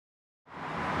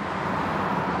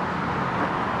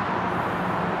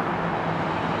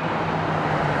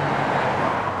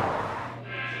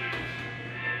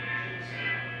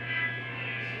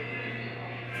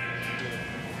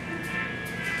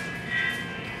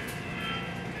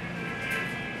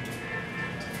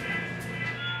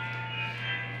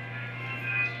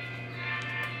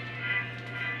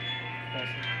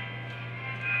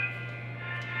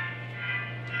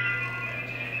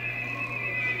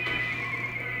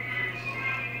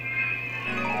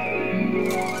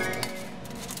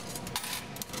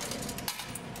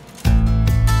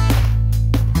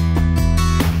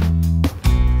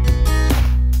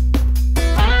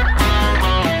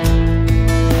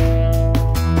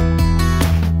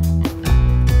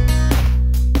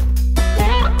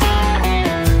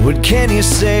What can you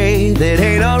say that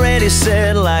ain't already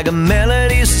said? Like a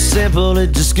melody so simple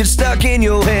it just gets stuck in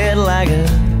your head. Like a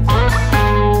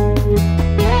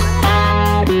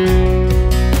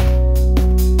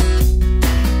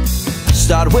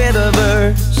start with a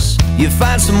verse, you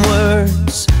find some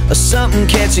words or something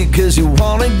catchy, cause you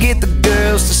wanna get the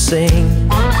girls to sing.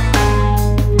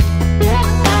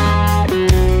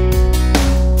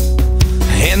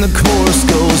 And the chorus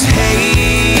goes,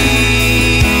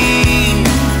 hey,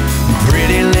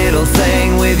 pretty little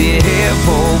thing with your hair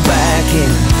pulled back,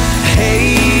 and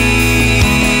hey,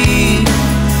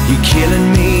 you're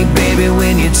killing me, baby,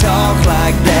 when you talk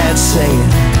like that. Saying,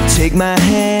 take my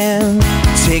hand,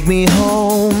 take me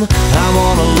home, I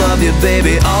wanna love you,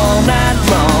 baby, all night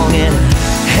long. And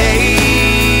hey,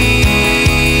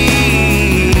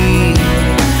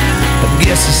 I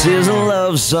guess this is a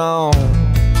love song.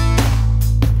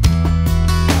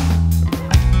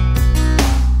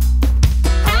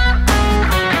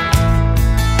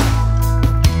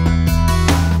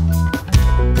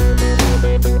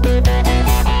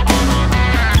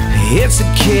 It's a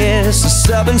kiss, a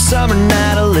southern summer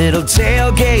night, a little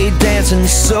tailgate dancing,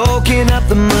 soaking up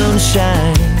the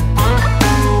moonshine.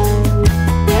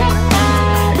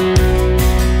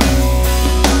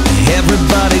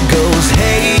 Everybody goes,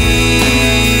 hey,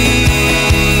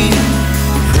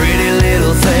 pretty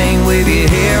little thing with your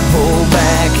hair pulled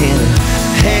back, and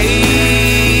hey,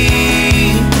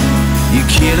 you're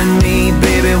killing me,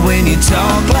 baby, when you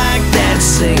talk like that.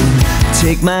 Sing,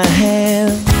 take my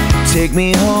hand, take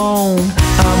me home,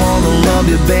 I wanna love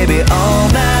you, baby, all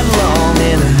night long.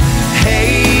 And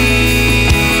hey,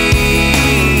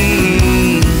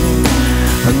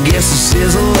 I guess this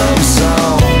is a love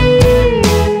song.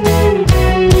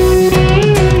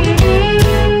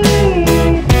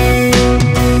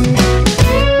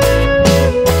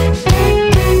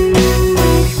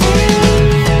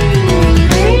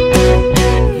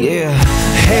 Yeah,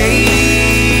 hey,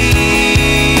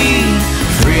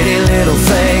 pretty little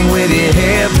thing with your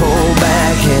hair pulled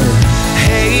back, and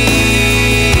hey,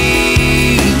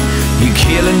 you're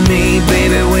killing me,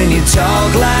 baby, when you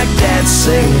talk like that.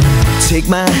 Say, take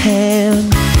my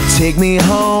hand, take me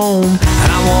home,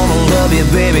 I wanna love you,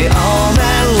 baby, all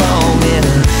night long. And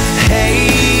hey,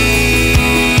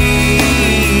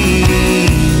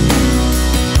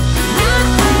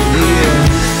 yeah,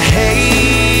 hey,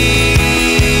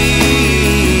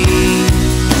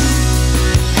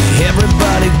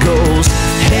 everybody goes,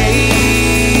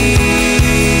 hey,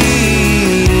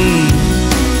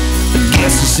 I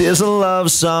guess this is a love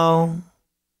song.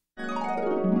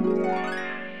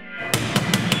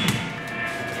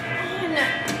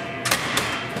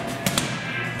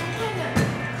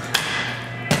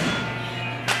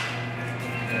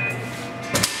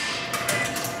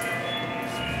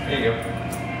 There you go.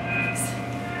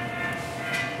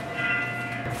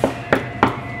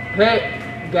 Hey,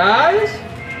 guys?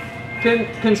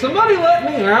 Can somebody let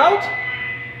me out?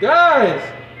 Guys,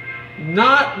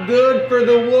 not good for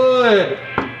the wood.